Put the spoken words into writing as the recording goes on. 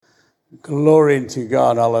Glory to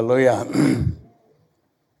God. Hallelujah.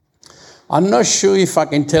 I'm not sure if I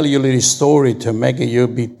can tell you a little story to make you a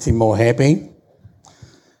bit more happy.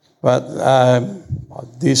 But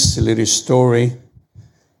this little story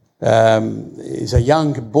is a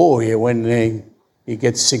young boy when he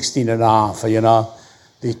gets 16 and a half,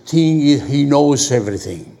 the thing is he knows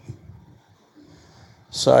everything.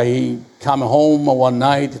 So he come home one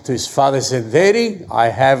night to his father and said, "Daddy, I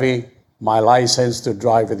have my license to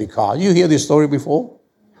drive the car." You hear this story before?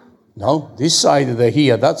 No, this side they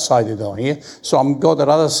hear, that side they don't hear. So I'm got the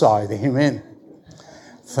other side. Amen.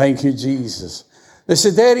 Thank you, Jesus. They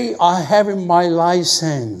said, "Daddy, I have my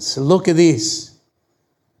license. Look at this."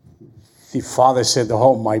 The father said,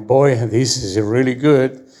 "Oh, my boy, this is really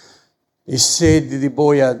good." He said to the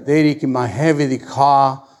boy, "Daddy, can I have the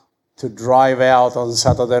car to drive out on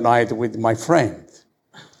Saturday night with my friend?"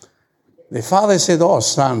 The father said, "Oh,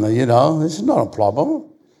 son, this is not a problem.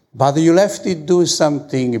 But you'll have to do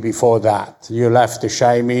something before that. You'll have to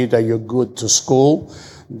show me that you're good to school,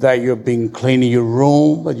 that you've been cleaning your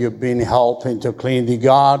room, that you've been helping to clean the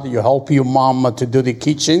garden, you help your mama to do the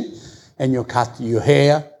kitchen, and you cut your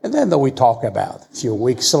hair." And then we talk about it. A few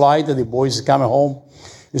weeks later, the boys coming home.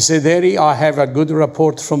 He said, "Daddy, I have a good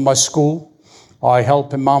report from my school. I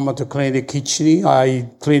help mama to clean the kitchen. I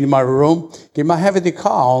clean my room. Can I have the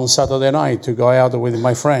car on Saturday night to go out with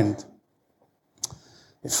my friend?"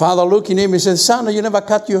 The father looked at him and said, "Son, you never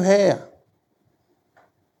cut your hair."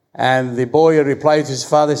 And the boy replied to his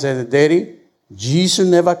father and said, "Daddy, Jesus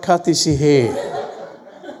never cut his hair."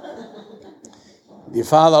 The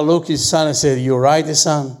father looked at his son and said, "You're right,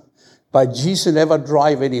 son, but Jesus never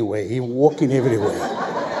drive anyway. He walking everywhere."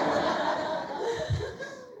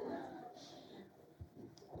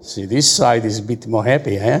 See, this side is a bit more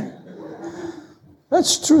happy, eh?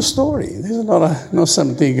 That's a true story. This is not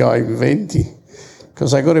something I invented.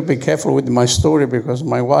 Because I got to be careful with my story because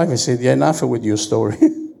my wife said, "Yeah, enough with your story."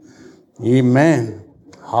 Amen.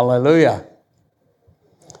 Hallelujah.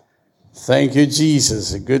 Thank you,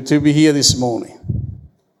 Jesus. Good to be here this morning.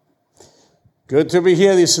 Good to be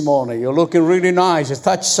here this morning. You're looking really nice. Just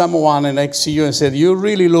touch someone next to you and said, "You're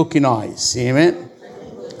really looking nice." Amen.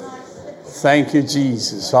 Thank you,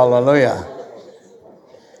 Jesus. Hallelujah.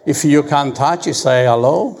 If you can't touch, you say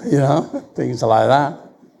hello, things like that.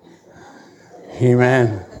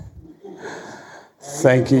 Amen.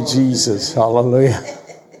 Thank you, Jesus. Hallelujah.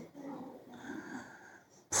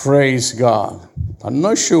 Praise God. I'm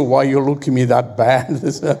not sure why you're looking at me that bad.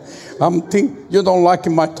 I'm thinking you don't like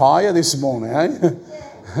my tire this morning,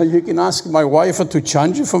 eh? You can ask my wife to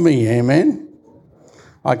change it for me. Amen.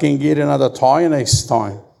 I can get another tire next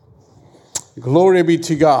time. Glory be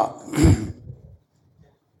to God.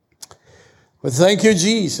 But thank you,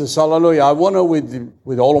 Jesus. Hallelujah. I want to,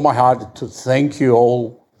 with all of my heart, to thank you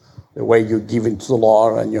all the way you're giving to the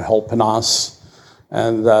Lord and you're helping us.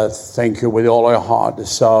 And thank you with all our heart.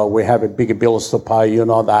 So we have a big bills to pay. You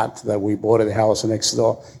know that we bought the house next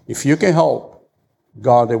door. If you can help,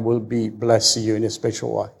 God will be blessing you in a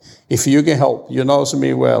special way. If you can help, you know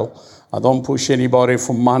me well. I don't push anybody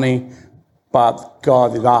for money. But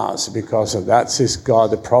God does, because that's His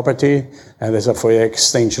God, the property, and it's for the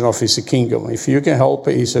extension of His kingdom. If you can help,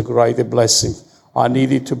 it's a great blessing. I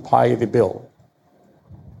needed to pay the bill.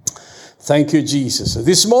 Thank you, Jesus.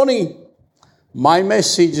 This morning, my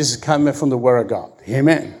message is coming from the Word of God.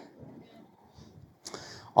 Amen.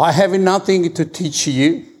 I have nothing to teach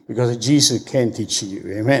you, because Jesus can teach you.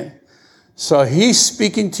 Amen. So He's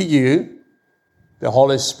speaking to you, the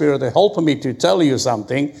Holy Spirit, helping me to tell you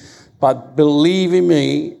something. But believe in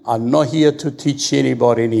me, I'm not here to teach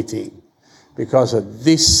anybody anything. Because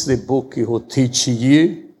this, the book, will teach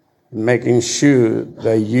you, making sure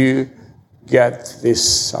that you get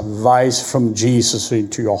this advice from Jesus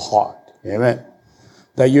into your heart. Amen.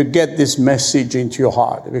 That you get this message into your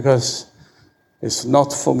heart. Because it's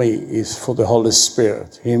not for me, it's for the Holy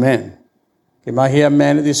Spirit. Amen. Can I hear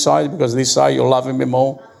amen on this side? Because this side, you're loving me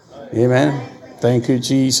more. Amen. Thank you,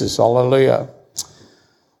 Jesus. Hallelujah.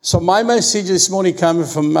 So my message this morning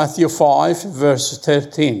comes from Matthew 5, verse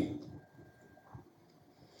 13.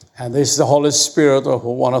 And this is the Holy Spirit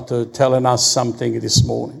who wanted to tell us something this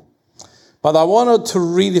morning. But I wanted to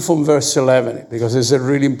read it from verse 11, because it's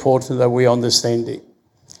really important that we understand it.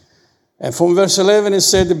 And from verse 11 it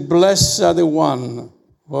said, "Blessed are the one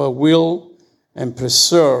who will and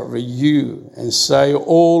preserve you, and say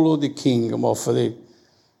all of the kingdom of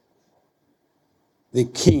the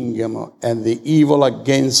kingdom and the evil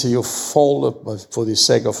against you fall for the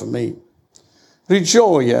sake of me.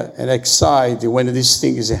 Rejoice and excite when these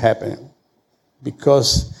things happen,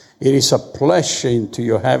 because it is a pleasure into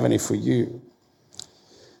your heaven for you.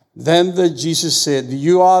 Then Jesus said,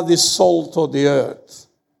 you are the salt of the earth.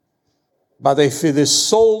 But if the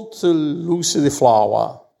salt loses the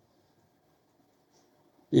flour,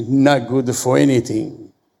 it's not good for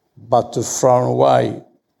anything but to throw away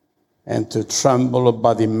and to trample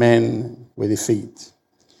by the men with the feet.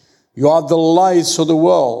 You are the lights of the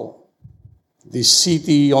world, the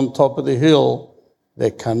city on top of the hill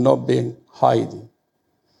that cannot be hidden.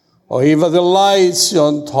 Or even the lights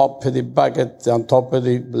on top of the bucket, on top of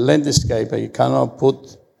the landscape, you cannot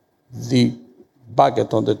put the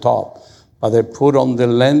bucket on the top, but they put on the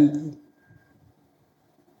land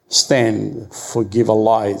stand for give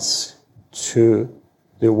lights to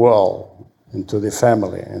the world and to the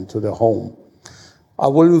family and to the home. I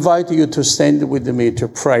will invite you to stand with me to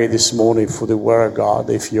pray this morning for the Word of God,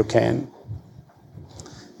 if you can.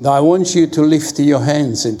 Now I want you to lift your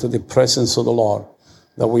hands into the presence of the Lord,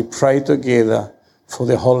 that we pray together for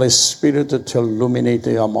the Holy Spirit to illuminate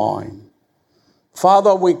your mind.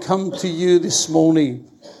 Father, we come to you this morning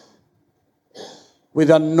with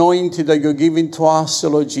anointing that you're giving to us,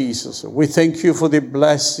 Lord Jesus. We thank you for the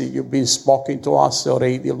blessing you've been spoken to us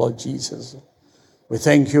already, Lord Jesus. We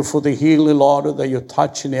thank you for the healing, Lord, that you're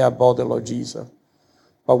touching our body, Lord Jesus.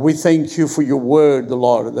 But we thank you for your word,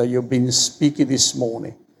 Lord, that you've been speaking this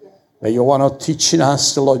morning. That you want to teach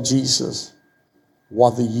us, Lord Jesus,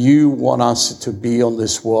 what you want us to be on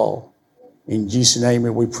this world. In Jesus' name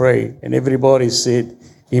we pray. And everybody said,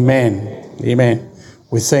 amen. Amen.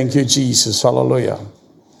 We thank you, Jesus. Hallelujah.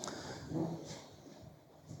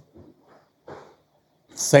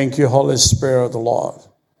 Thank you, Holy Spirit of the Lord.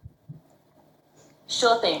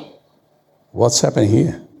 Sure thing. What's happening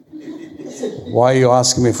here? Why are you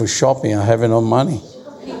asking me for shopping? I have no money.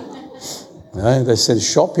 They said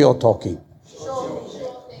shopping or talking?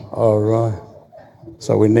 Shopping. All right.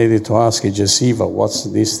 So we needed to ask Josiva, what's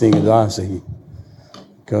this thing does?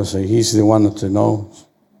 Because he's the one to know.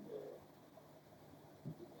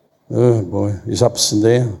 Oh boy, he's up and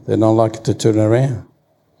down. They don't like it to turn around.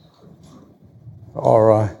 All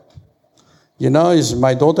right. You know, is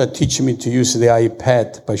my daughter teaching me to use the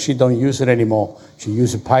iPad, but she don't use it anymore. She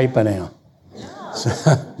uses paper now.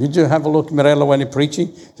 So, did you have a look, Mirella, when you're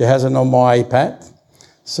preaching? She has no more iPad.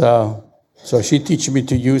 So she teaches me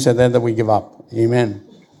to use it, and then we give up. Amen.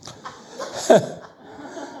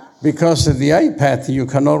 Because of the iPad, you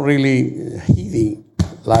cannot really heat it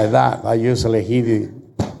like that. I usually heat it.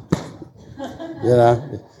 You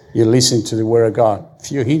know, you listen to the Word of God.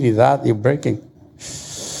 If you heat it that, you're breaking.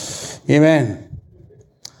 Amen.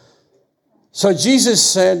 So Jesus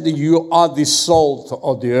said, you are the salt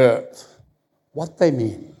of the earth. What they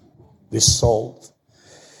mean, the salt.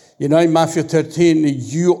 You know, in Matthew 13,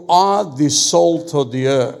 you are the salt of the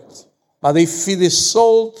earth. But if the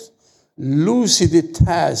salt loses the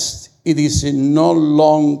taste, it is no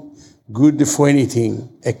longer good for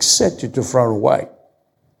anything except to throw away.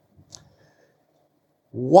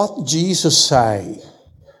 What Jesus say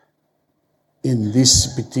in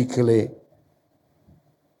this particular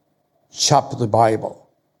chapter of the Bible,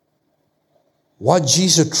 what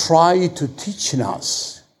Jesus tried to teach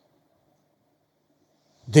us,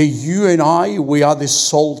 that you and I, we are the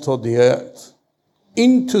salt of the earth.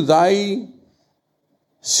 In today's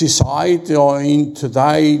society or in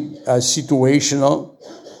today's situation,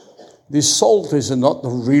 the salt is not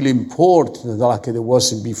really important like it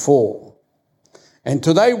was before. And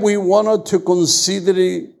today we wanted to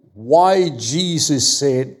consider why Jesus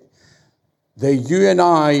said that you and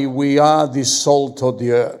I, we are the salt of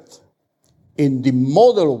the earth. In the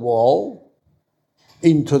modern world,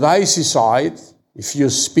 in today's society, if you're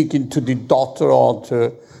speaking to the doctor or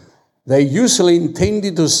to, they usually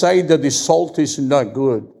intended to say that the salt is not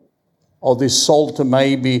good, or the salt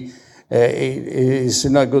maybe is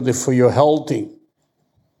not good for your health.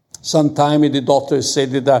 Sometimes the doctor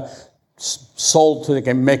said that salt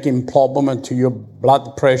can make a problem to your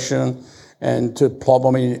blood pressure and to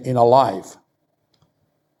problem in a life.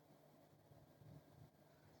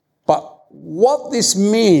 But what this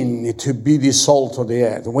means to be the salt of the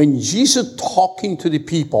earth? When Jesus talking to the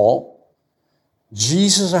people,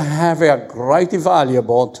 Jesus have a great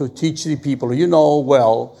valuable to teach the people. You know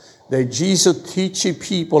well that Jesus teach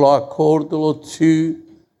people according to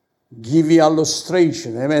give you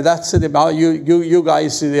illustration. I mean, that's it about you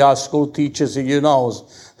guys, they are school teachers, and you know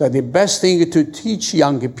that the best thing to teach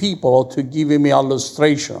young people to give them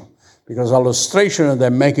illustration, because illustration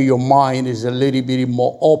that make your mind is a little bit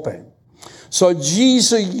more open. So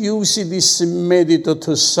Jesus used this method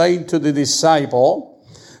to say to the disciple,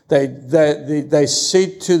 they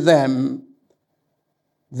said to them,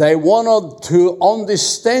 they wanted to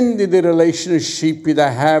understand the relationship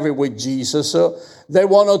they have with Jesus. So They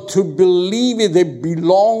wanted to believe it, they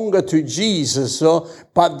belong to Jesus.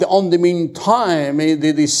 But on the meantime,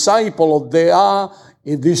 the disciple, they are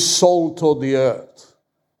the salt of the earth.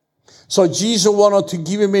 So Jesus wanted to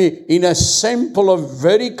give me in a simple,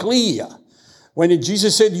 very clear. When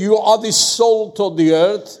Jesus said, you are the salt of the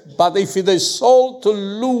earth, but if the salt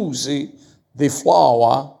lose the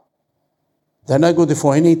flour, they're not good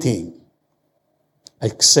for anything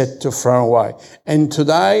except to throw away. And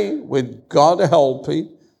today, with God helping,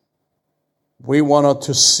 we wanted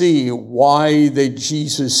to see why that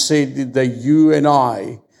Jesus said that you and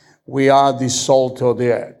I, we are the salt of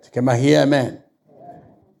the earth. Can I hear amen?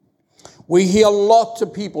 We hear a lot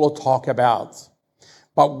of people talk about,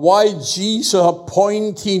 but why Jesus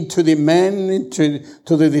pointing to the man, to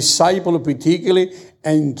the disciple particularly,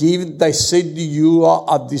 and they said you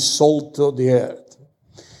are the salt of the earth.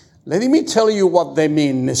 Let me tell you what they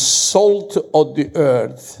mean. The salt of the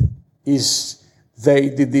earth is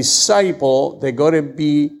the disciple, they got to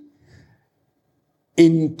be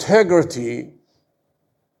integrity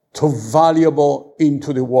to valuable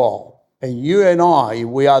into the world. And you and I,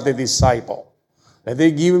 we are the disciple. Let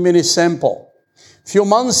me give me an example. A few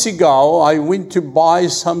months ago, I went to buy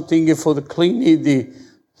something for the cleaning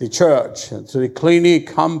the church, to the cleaning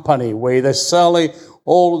company where they sell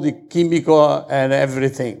all the chemical and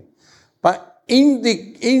everything. But in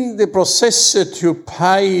the process to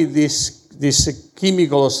pay this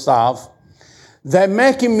chemical stuff, they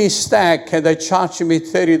make a mistake and they charge me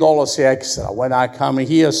 $30 extra. When I come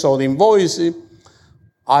here, saw the invoice,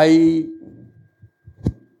 I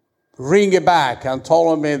ring it back and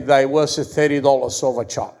told me there was a $30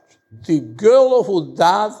 overcharge. The girl who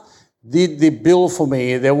did the bill for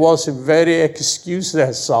me, there was a very excuse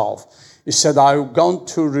herself. He said, I'm going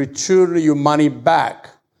to return your money back,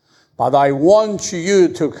 but I want you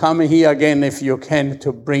to come here again if you can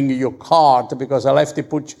to bring your card because I'll have to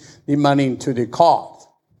put the money into the card.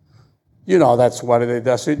 You know, that's what it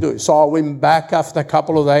does to do. So I went back after a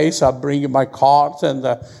couple of days. I bring my card and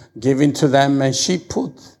give it to them, and she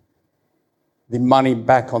put the money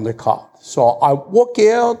back on the card. So I walk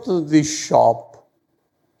out of the shop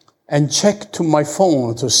and check to my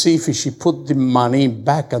phone to see if she put the money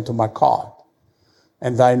back into my card.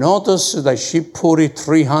 And I noticed that she put it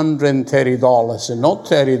 $330 and not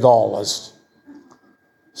 $30.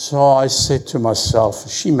 So I said to myself,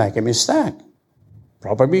 she make a mistake.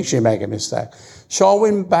 Probably she make a mistake. So I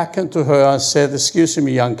went back into her and said, excuse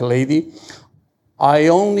me, young lady, I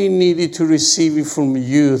only needed to receive it from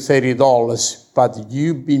you $30, but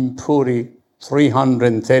you've been putting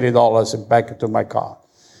 $330 back into my card.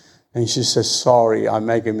 And she said, sorry, I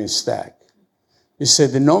make a mistake. He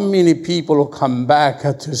said, not many people will come back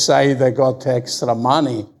to say they got extra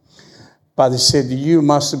money. But he said, you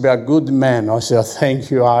must be a good man. I said, thank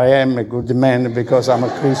you, I am a good man because I'm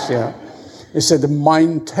a Christian. He said, my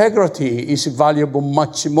integrity is valuable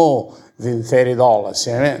much more than $30.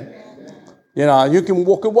 Amen. You know, you can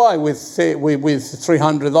walk away with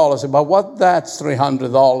 $300, but what that's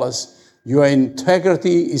 $300? Your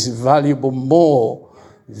integrity is valuable more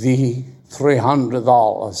than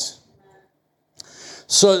 $300.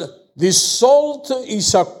 So the salt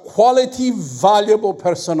is a quality, valuable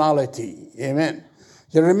personality. Amen.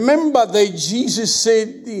 You remember that Jesus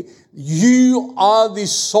said, you are the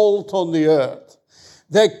salt on the earth.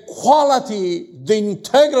 The quality, the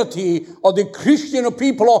integrity of the Christian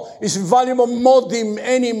people is valuable more than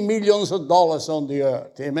any millions of dollars on the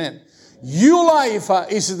earth. Amen. Your life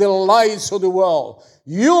is the light of the world.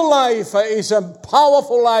 Your life is a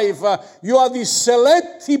powerful life. You are the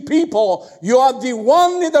selected people. You are the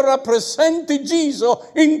one that represent Jesus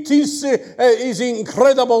in this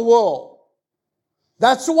incredible world.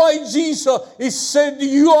 That's why Jesus said,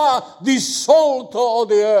 you are the salt of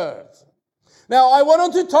the earth. Now, I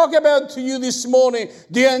wanted to talk about to you this morning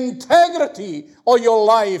the integrity of your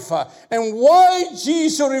life and why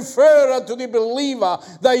Jesus referred to the believer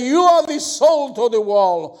that you are the salt of the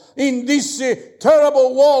world. In this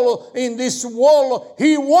terrible world, in this world,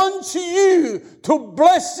 He wants you to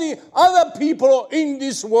bless other people in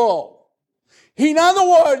this world. In other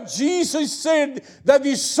words, Jesus said that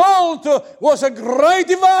the salt was a great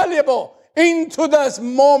valuable into this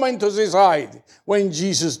moment of society when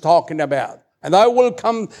Jesus talking about. And I will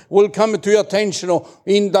come to your attention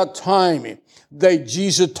in that time that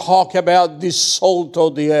Jesus talk about the salt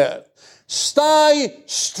of the earth. Stay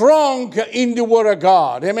strong in the Word of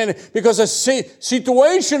God. Amen. Because a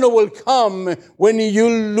situation will come when you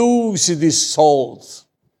lose the salt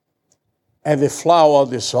and the flour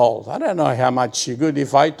of the salt. I don't know how much she good.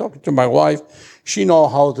 If I talk to my wife, she know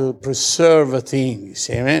how to preserve things.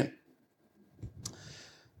 Amen.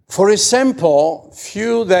 For example, a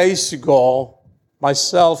few days ago,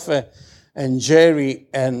 myself and Jerry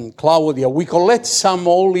and Claudia, we collect some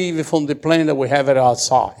olive from the plant that we have it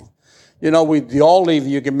outside. You know, with the olive,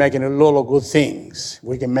 you can make a lot of good things.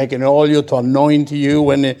 We can make an oil to anoint you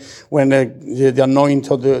when the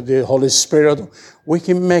anoint of the Holy Spirit. We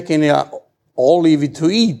can make an olive to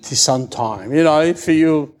eat sometime. You know, if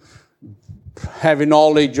you have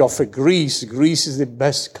knowledge of Greece, Greece is the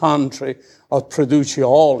best country of producing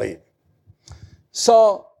olive.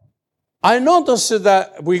 So I noticed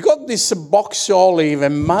that we got this box of olive,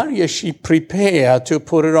 and Maria, she prepared to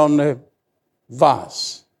put it on a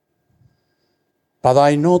vase. But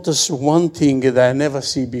I noticed one thing that I never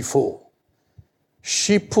see before.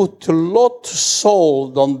 She put a lot of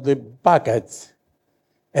salt on the bucket,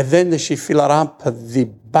 and then she filled up the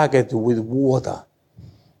bucket with water.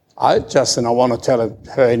 I just don't want to tell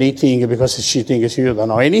her anything because she thinks you don't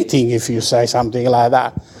know anything if you say something like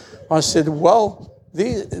that. I said, well,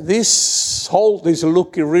 this salt is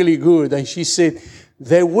looking really good. And she said,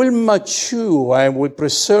 they will mature and will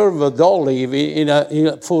preserve the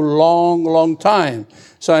olive for a long, long time.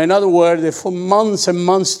 So in other words, for months and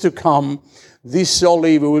months to come, this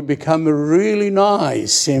olive will become really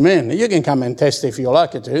nice. Amen. You can come and test if you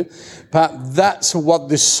like it to. But that's what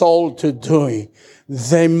the salt is doing.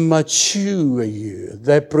 They mature you.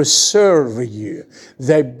 They preserve you.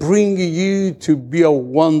 They bring you to be a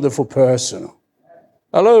wonderful person.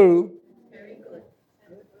 Hello?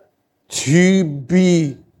 To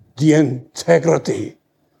be the integrity,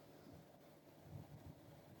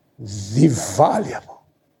 the valuable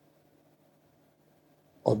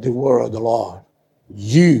of the word of the Lord.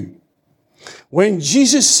 You. When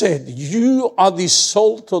Jesus said, you are the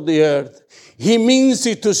salt of the earth, he means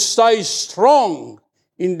it to stay strong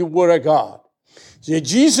in the word of God. So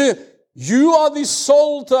Jesus, you are the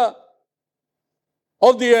salt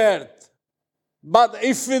of the earth. But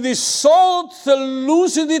if the salt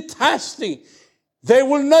loses the tasting, they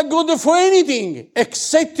will not go for anything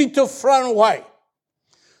except to throw away.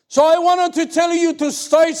 So I wanted to tell you to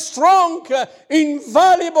stay strong,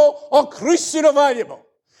 invaluable, or Christian valuable.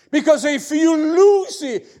 Because if you lose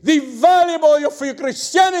the valuable of your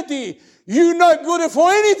Christianity, you're not good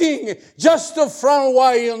for anything, just to throw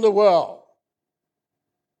away in the world.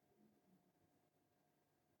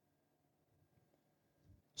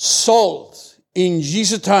 Salt in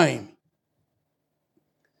Jesus' time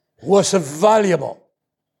was valuable,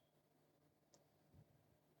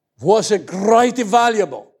 was a great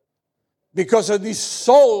valuable, because of this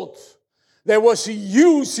salt that was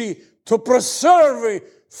used to preserve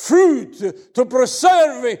fruit, to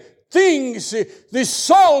preserve things. The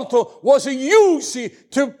salt was used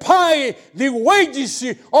to pay the wages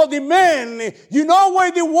of the men. You know where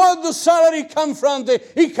the word salary come from?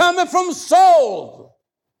 It comes from salt.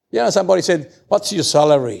 Yeah, somebody said, what's your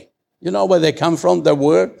salary? You know where they come from, the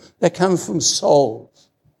word? They come from salt.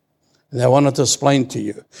 And I wanted to explain to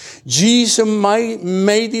you. Jesus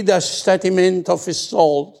made it a statement of his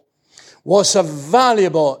salt was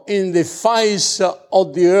valuable in the face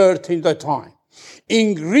of the earth in that time.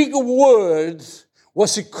 In Greek words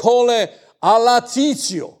was called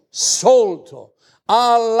alatizio, salt,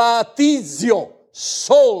 alatizio.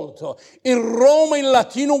 Salt. In Roman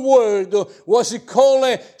Latino word was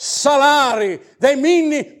called salari. They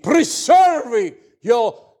mean preserve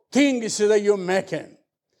your things that you're making.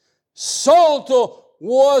 Salt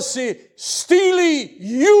was still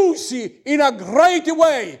used in a great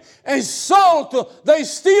way. And salt, they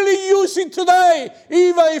still use it today,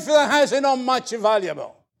 even if it has not much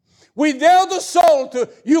valuable. Without the salt,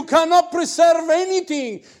 you cannot preserve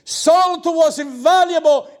anything. Salt was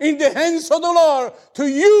valuable in the hands of the Lord to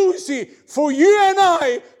use it for you and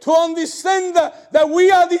I to understand that we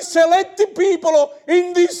are the selected people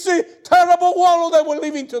in this terrible world that we're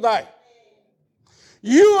living today.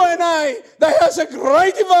 You and I, that has a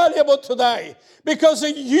great value today because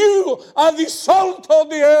you are the salt of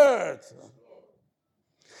the earth.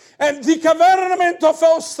 And the government of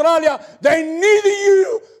Australia, they need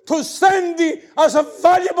you to stand as a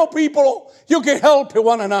valuable people. You can help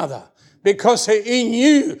one another because in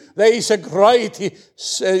you there is a great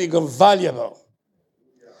valuable.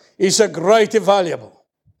 It's a great valuable.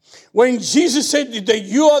 When Jesus said that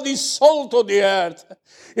you are the salt of the earth,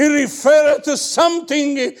 it referred to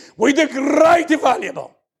something with a great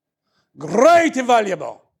valuable. Great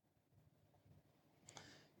valuable.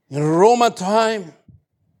 In Roman time,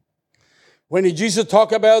 when Jesus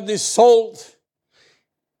talked about this salt,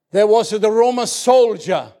 there was the Roman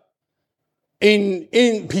soldier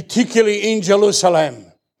particularly in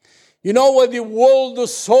Jerusalem. You know where the world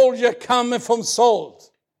soldier come from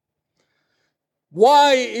salt.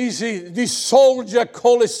 Why is this soldier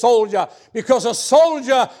called a soldier? Because a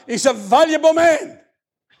soldier is a valuable man.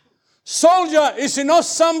 Soldier is not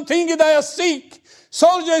something that I seek.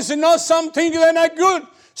 Soldier is not something that is good.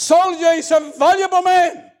 Soldier is a valuable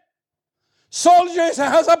man. Soldier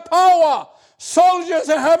has a power. Soldiers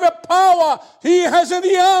have a power. He has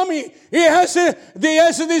the army. He has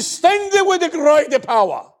the standing with the great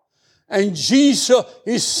power. And Jesus,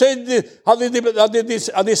 he said,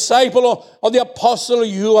 a disciple of the apostle,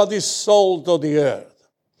 you are the salt of the earth.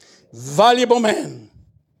 Valuable man.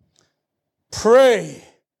 Pray.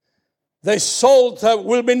 The salt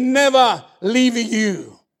will be never leave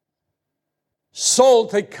you.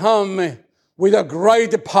 Salt come with a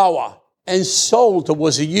great power. And salt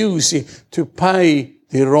was used to pay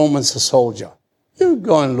the Roman soldier. You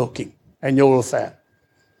go and looking, and you will find.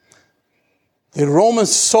 The Roman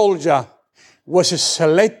soldier was a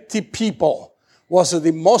selected people, was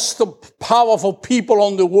the most powerful people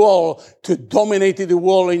on the world to dominate the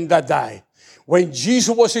world in that day. When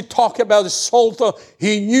Jesus was talking about the salt,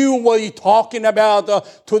 he knew what he talking about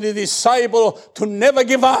to the disciple to never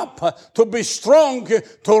give up, to be strong,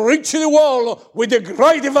 to reach the world with the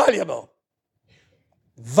great valuable.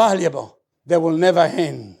 Valuable. They will never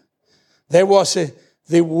end. There was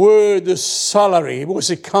the word salary. It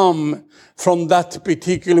was come from that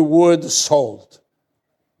particular word salt.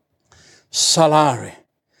 Salary.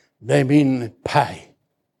 They mean pay.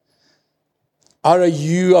 Are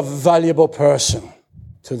you a valuable person?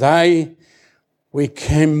 Today, we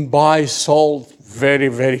can buy salt very,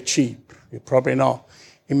 very cheap. You probably know.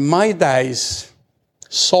 In my days,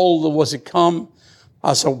 salt was come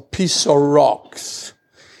as a piece of rocks.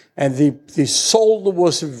 And the salt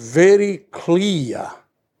was very clear.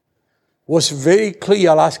 Was very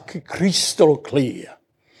clear, like crystal clear.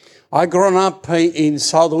 I grown up in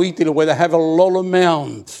South Italy where they have a lot of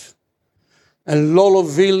mountains. A lot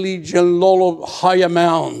of village, a lot of higher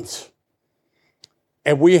mountains.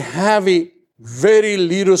 And we have a very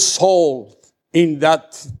little salt in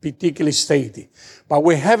that particular state. But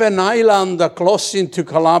we have an island close into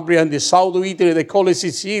Calabria in the south of Italy, they call it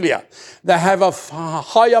Sicilia. They have a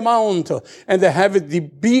high amount, and they have the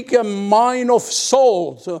bigger mine of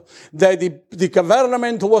salt that the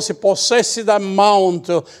government was possessing that mount,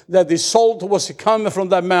 that the salt was coming from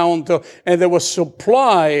that mount, and there was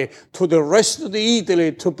supply to the rest of the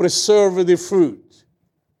Italy to preserve the fruit.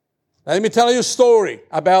 Let me tell you a story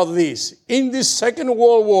about this. In the Second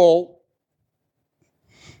World War,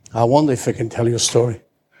 I wonder if I can tell you a story.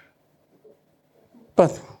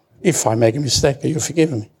 But if I make a mistake, you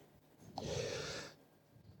forgive me.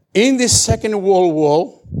 In the Second World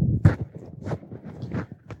War,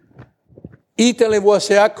 Italy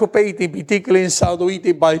was occupied, particularly in South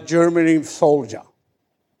Italy, by German soldiers.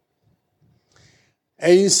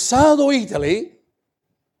 And in South Italy,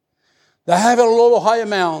 they have a lot of high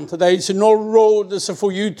amount. There is no roads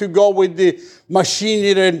for you to go with the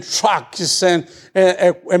machinery and trucks and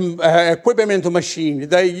equipment machine.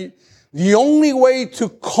 The only way to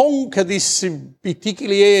conquer this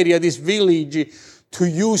particular area, this village, to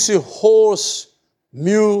use a horse,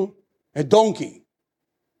 mule, a donkey.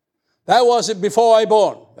 That was before I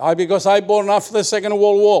born, because I born after the Second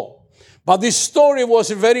World War. But this story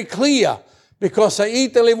was very clear because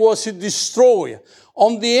Italy was destroyed.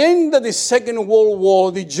 On the end of the Second World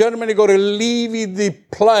War, the Germany got to leave the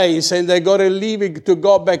place and they got to leave it to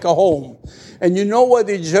go back home. And you know what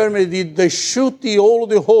the Germany did? They shoot all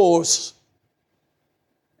the horse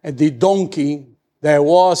and the donkey that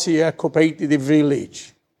was he occupied the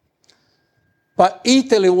village. But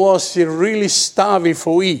Italy was really starving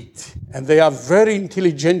for it, and they are very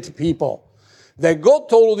intelligent people. They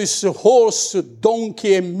got all this horse,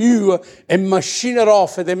 donkey, and mule, and machine it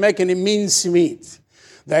off, and they're making a mincemeat.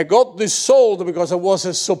 They got this sold because it was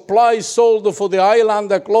a supply sold for the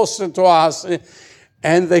island closer to us,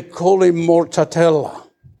 and they call it mortadella.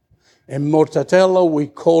 And mortadella we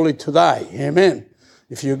call it today. Amen.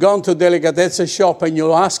 If you go to delicatessen shop and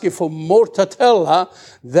you ask for mortadella,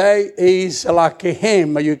 there is like a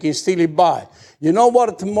ham you can still buy. You know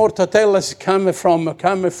what mortadella is coming from?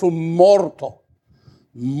 Coming from morto.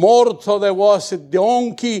 Morto, there was a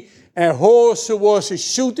donkey, a horse was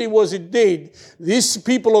shooting, was dead. These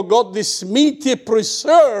people got this meat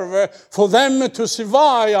preserved for them to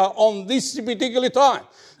survive on this particular time.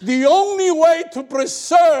 The only way to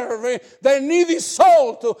preserve, they need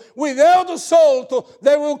salt. Without salt,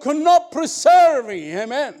 they could not preserve it.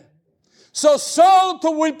 Amen. So salt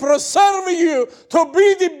will preserve you to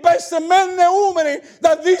be the best man and woman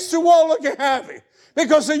that this world can have.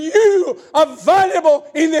 Because you are valuable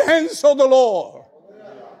in the hands of the Lord.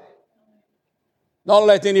 Don't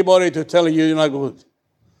let anybody to tell you you're not good.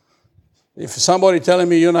 If somebody telling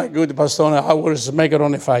me you're not good, Pastor, I will just make it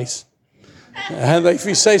on the face. And if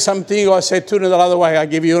you say something, or I say turn it the other way, I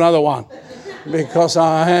give you another one. Because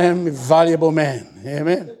I am a valuable man.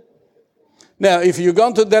 Amen. Now, if you're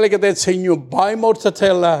going to delicatessen and you buy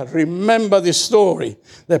mortadella, remember the story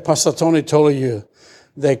that Pastor Tony told you.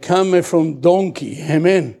 They come from donkey,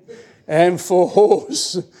 amen, and for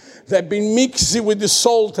horse. They've been mixed with the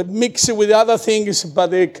salt, mixed with other things,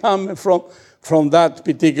 but they come from that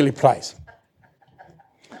particular place.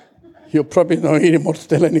 You probably don't eat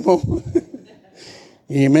mortadella anymore.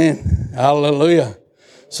 Amen. Hallelujah.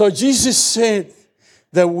 So Jesus said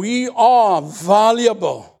that we are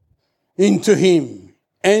valuable into Him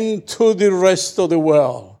and to the rest of the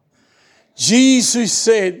world. Jesus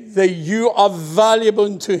said that you are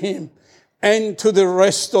valuable to Him and to the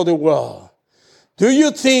rest of the world. Do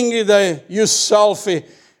you think that yourself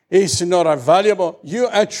is not valuable? You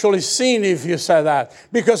actually sin if you say that.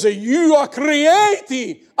 Because you are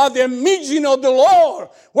created at the image of the Lord.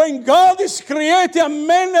 When God is creating a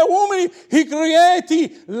man and woman, He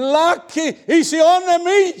created like His own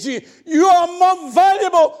image. You are more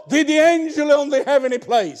valuable than the angel on the heavenly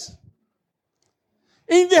place.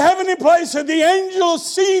 In the heavenly place, the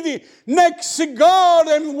angels see next to God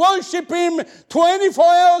and worship Him 24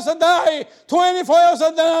 hours a day, 24 hours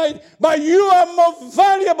a night. But you are more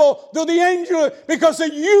valuable to the angel because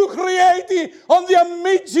you created on the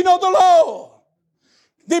image of the Lord.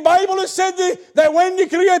 The Bible said that when He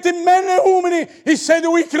created man and woman, He said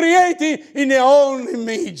we created in His own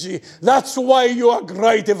image. That's why you are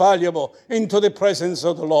great and valuable into the presence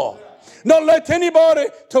of the Lord. Don't let anybody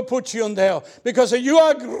to put you on there because you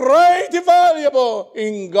are great and valuable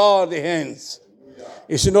in God's hands.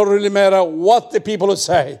 It should not really matter what the people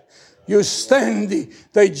say. You stand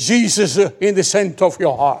the Jesus in the center of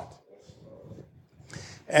your heart.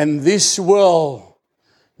 And this world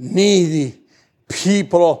needs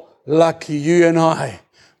people like you and I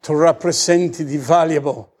to represent the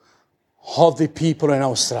valuable of the people in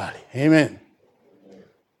Australia. Amen.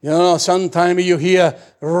 You know, sometimes you hear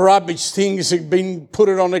rubbish things being put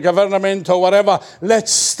on the government or whatever.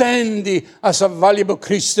 Let's stand as a valuable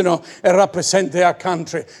Christian and represent our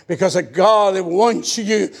country because God wants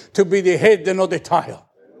you to be the head and not the tail.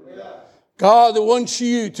 God wants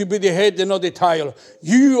you to be the head and not the tail.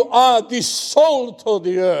 You are the salt of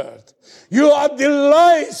the earth. You are the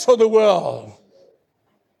lights of the world.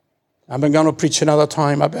 I'm going to preach another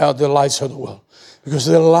time about the lights of the world because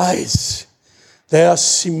the lights, they are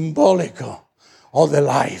symbolic of the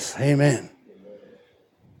life. Amen.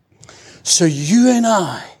 So you and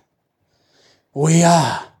I, we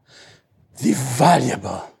are the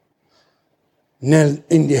valuable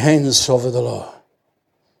in the hands of the Lord.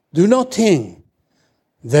 Do not think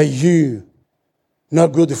that you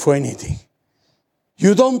not good for anything.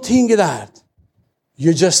 You don't think that.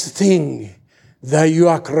 You just think that you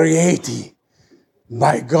are created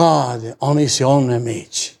by God on His own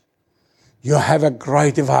image. You have a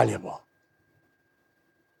great valuable.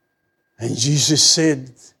 And Jesus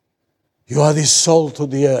said, you are the salt of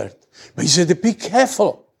the earth. But He said, be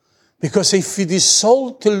careful. Because if the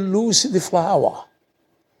salt lose the flour,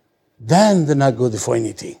 then they're not good for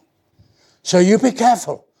anything. So you be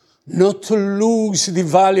careful not to lose the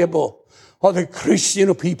valuable of the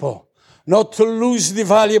Christian people. Not to lose the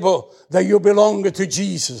valuable that you belong to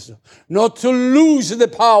Jesus. Not to lose the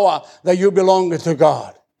power that you belong to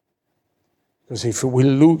God. Because if we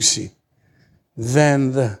lose it,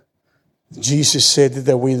 then Jesus said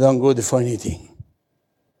that we don't good for anything.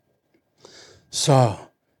 So,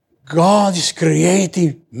 God is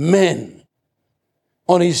creating men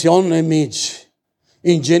on His own image.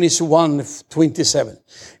 In Genesis 1:27,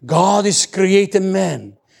 God is creating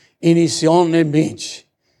man in His own image.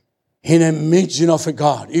 In image of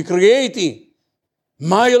God. He created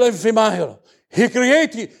male and female. He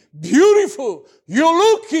created beautiful. You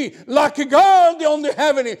look like God on the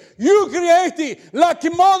heaven. You created like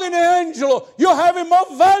more than an angel. You have it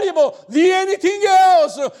more valuable than anything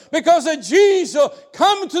else. Because Jesus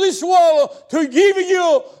came to this world to give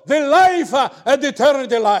you the life and the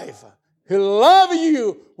eternity life. He loves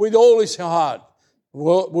you with all His heart.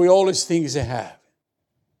 With all His things He have.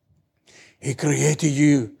 He created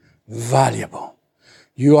you valuable.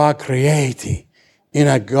 You are created in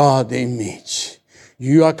a God image.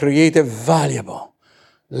 You are created valuable.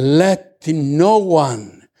 Let no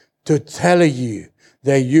one to tell you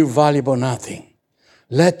that you valuable nothing.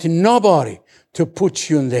 Let nobody to put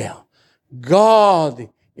you in there. God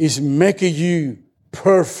is making you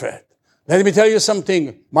perfect. Let me tell you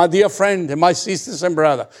something, my dear friend and my sisters and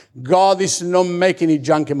brother. God is not making a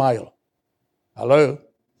junkie mile. Hello?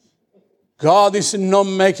 God is not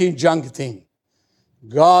making junk thing.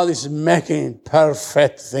 God is making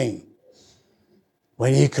perfect thing.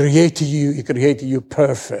 When He created you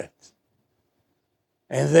perfect.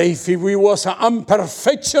 And if we was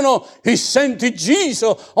unperfectional, He sent Jesus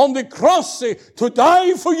on the cross to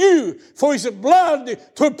die for you, for His blood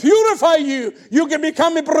to purify you. You can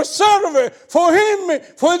become a preserver for Him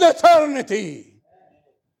for the eternity.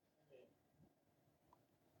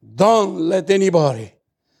 Don't let anybody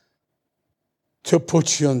to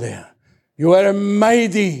put you on there. You are a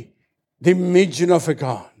mighty dimension of a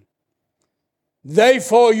God.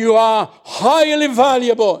 Therefore, you are highly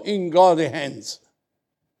valuable in God's hands.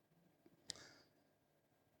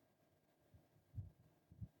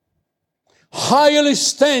 Highly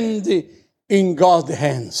stand in God's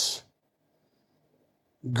hands.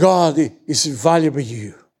 God is valuable to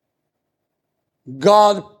you.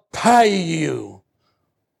 God pay you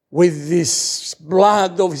with this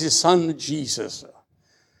blood of His Son Jesus.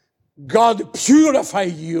 God purify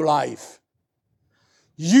your life.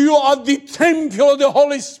 You are the temple of the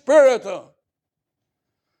Holy Spirit.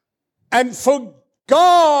 And for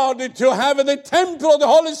God to have the temple of the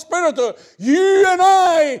Holy Spirit, you and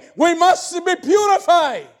I, we must be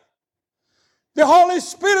purified. The Holy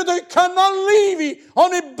Spirit cannot live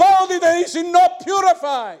on a body that is not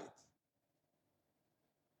purified.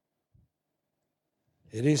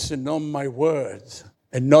 It is not my words,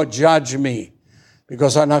 and not judge me,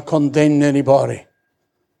 because I not condemn anybody.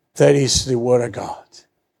 That is the word of God.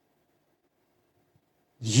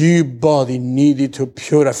 Your body needed to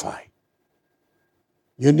purify.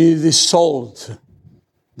 You need the salt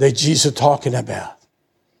that Jesus is talking about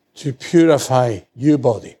to purify your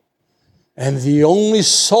body. And the only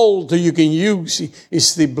salt you can use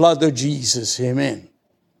is the blood of Jesus. Amen.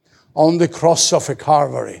 On the cross of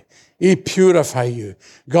Calvary, He purifies you.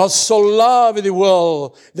 God so loved the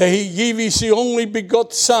world that He gave His only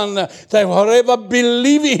begotten Son, that whoever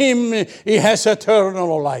believes in Him, he has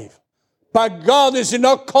eternal life. But God is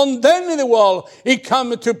not condemning the world. He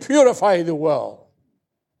comes to purify the world.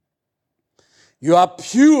 You are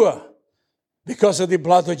pure because of the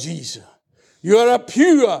blood of Jesus. You are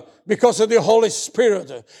pure because of the Holy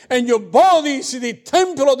Spirit. And your body is the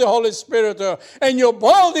temple of the Holy Spirit. And your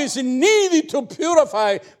body is needed to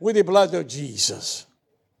purify with the blood of Jesus.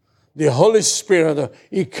 The Holy Spirit,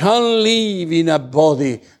 He can't live in a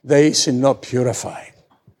body that is not purified.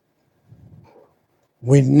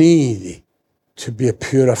 We need to be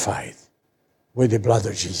purified with the blood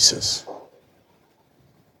of Jesus.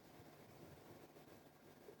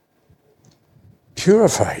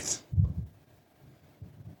 Purified.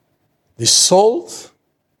 The salt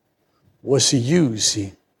was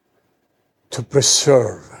used to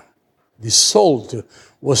preserve. The salt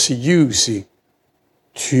was used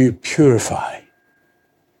to purify.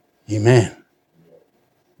 Amen.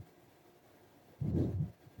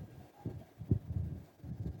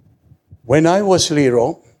 When I was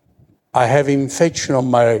little, I have infection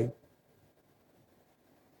on my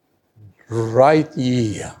right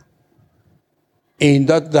ear. In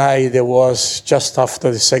that day, there was, just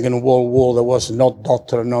after the Second World War, there was no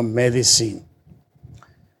doctor, no medicine.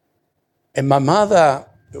 And my mother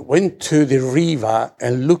went to the river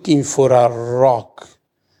and looking for a rock.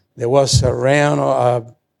 There was a round,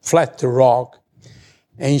 a flat rock.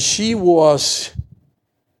 And she was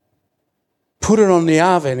putting on the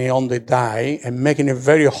oven on the day and making it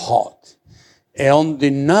very hot. And on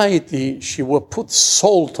the night, she would put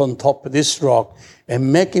salt on top of this rock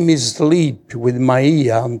and making me sleep with my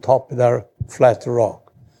ear on top of that flat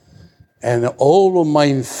rock. And all of my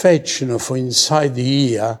infection from inside the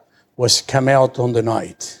ear was come out on the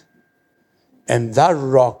night. And that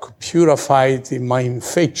rock purified my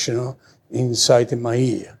infection inside my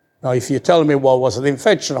ear. Now, if you tell me what was the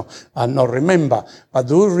infection, I don't remember. But I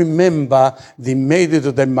do remember the method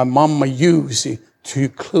that my mama used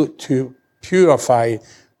to purify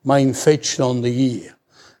my infection on the ear.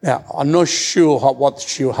 Now, I'm not sure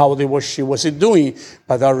how she was doing,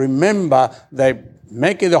 but I remember they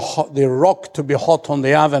make the rock to be hot on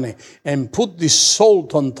the oven and put the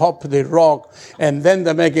salt on top of the rock, and then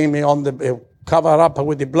they're making me cover up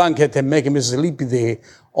with the blanket and making me sleep there.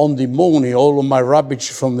 On the morning, all of my rubbish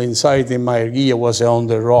from the inside in my ear was on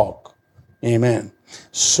the rock. Amen.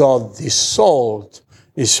 So the salt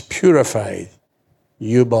is purified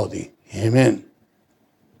your body. Amen.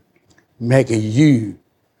 Making you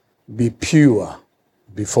be pure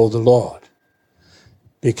before the Lord.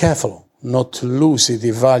 Be careful not to lose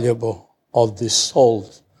the valuable of the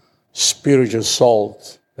salt, spiritual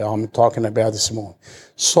salt that I'm talking about this morning.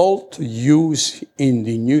 Salt used in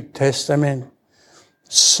the New Testament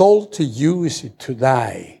Salt to use it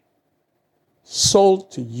today.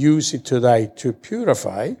 Salt to use it today to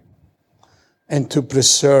purify and to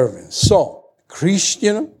preserve it. So,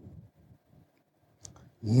 Christian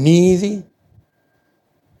needing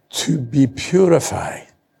to be purified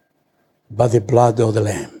by the blood of the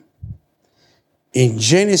Lamb. In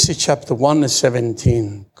Genesis chapter 1 and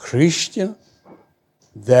 17, Christians,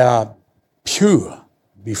 they are pure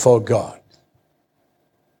before God.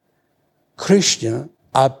 Christians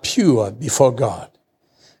are pure before God.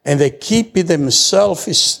 And they keep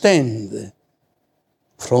themselves stand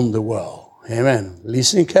from the world. Amen.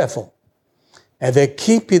 Listen careful. And they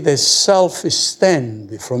keep themselves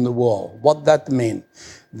stand from the world. What that mean?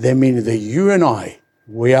 They mean that you and I,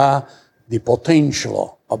 we are the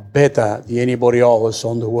potential of better than anybody else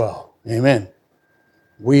on the world. Amen.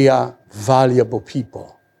 We are valuable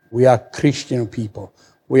people. We are Christian people.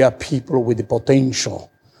 We are people with the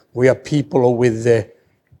potential. We are people with the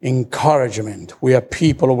encouragement. We are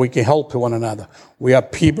people we can help one another. We are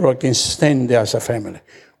people who can stand there as a family.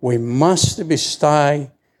 We must be stay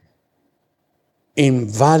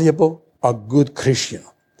invaluable, a good Christian.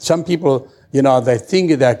 Some people, they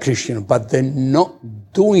think they're Christian, but they're not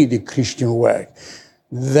doing the Christian work.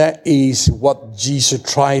 That is what Jesus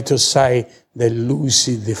tried to say, they lose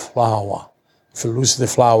the flower. If you lose the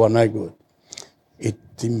flower, not good.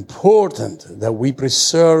 It's important that we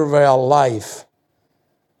preserve our life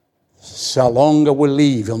so long as we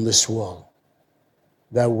live on this world,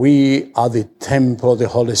 that we are the temple of the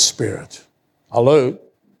Holy Spirit. Hello?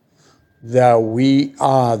 That we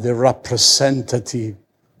are the representative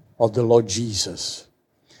of the Lord Jesus.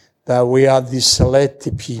 That we are the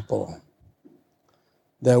selected people.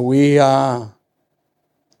 That we are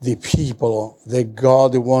the people that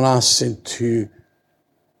God wants us to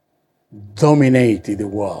dominate the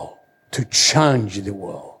world, to change the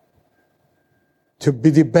world, to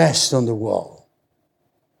be the best in the world.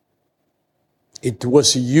 It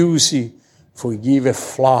was used for give a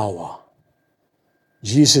flower.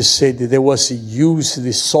 Jesus said that there was used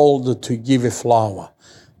the salt to give a flower.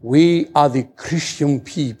 We are the Christian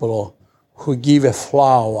people who give a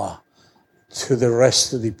flower to the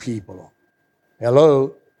rest of the people.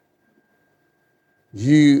 Hello?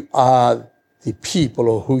 You are the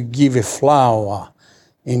people who give a flower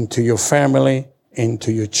into your family,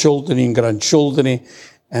 into your children and grandchildren,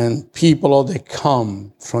 and people that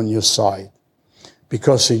come from your side.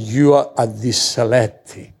 Because you are the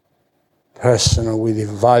selected person with the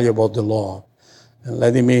value of the Lord. And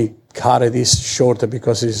let me cut this shorter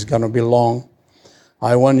because it's going to be long.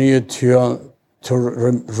 I want you to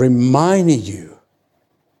remind you,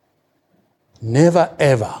 never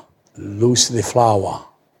ever lose the flower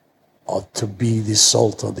or to be the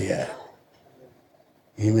salt of the earth.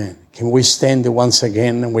 Amen. Can we stand once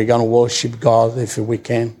again and we're going to worship God if we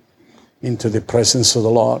can into the presence of the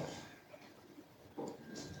Lord.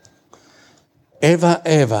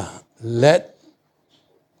 Ever, let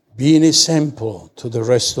be an example to the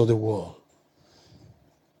rest of the world.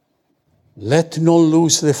 Let not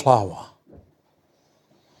lose the flower.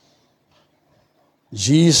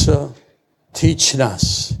 Jesus teaching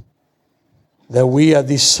us that we are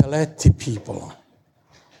the selected people.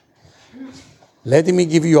 Let me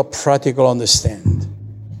give you a practical understanding,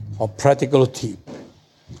 a practical tip.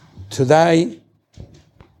 Today,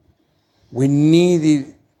 we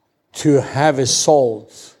need to have a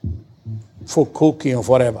salt for cooking or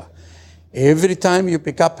whatever. Every time you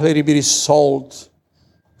pick up a little bit of salt,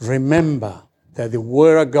 remember that the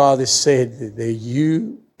Word of God has said that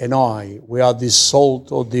you and I, we are the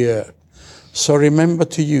salt of the earth. So remember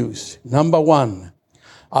to use. Number one,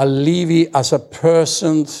 I live as a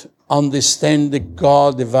person understand that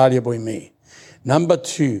God is valuable in me. Number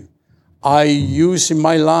two, I use in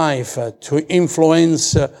my life to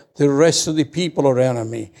influence the rest of the people around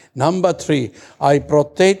me. Number three, I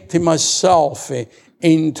protect myself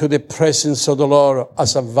into the presence of the Lord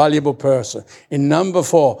as a valuable person. And number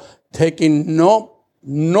four, taking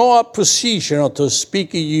no position to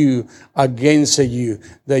speak you against you,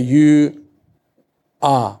 that you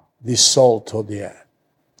are the salt of the earth.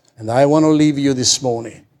 And I want to leave you this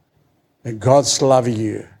morning. And God's love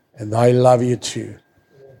you, and I love you too.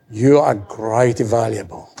 You are great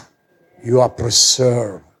valuable. You are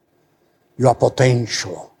preserved. You are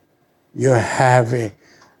potential. You have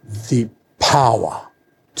the power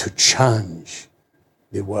to change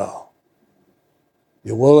the world.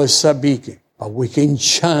 The world is so big, but we can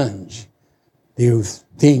change the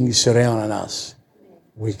things around us.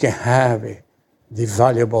 We can have the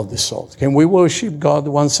valuable of the salt. Can we worship God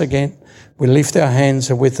once again? We lift our hands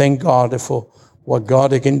and we thank God for what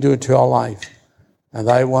God can do to our life. And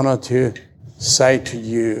I wanted to say to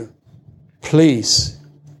you, please,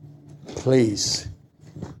 please,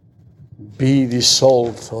 be the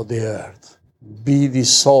salt of the earth. Be the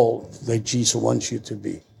salt that Jesus wants you to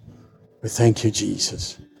be. We thank you,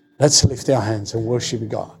 Jesus. Let's lift our hands and worship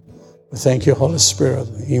God. We thank you, Holy Spirit.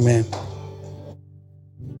 Amen.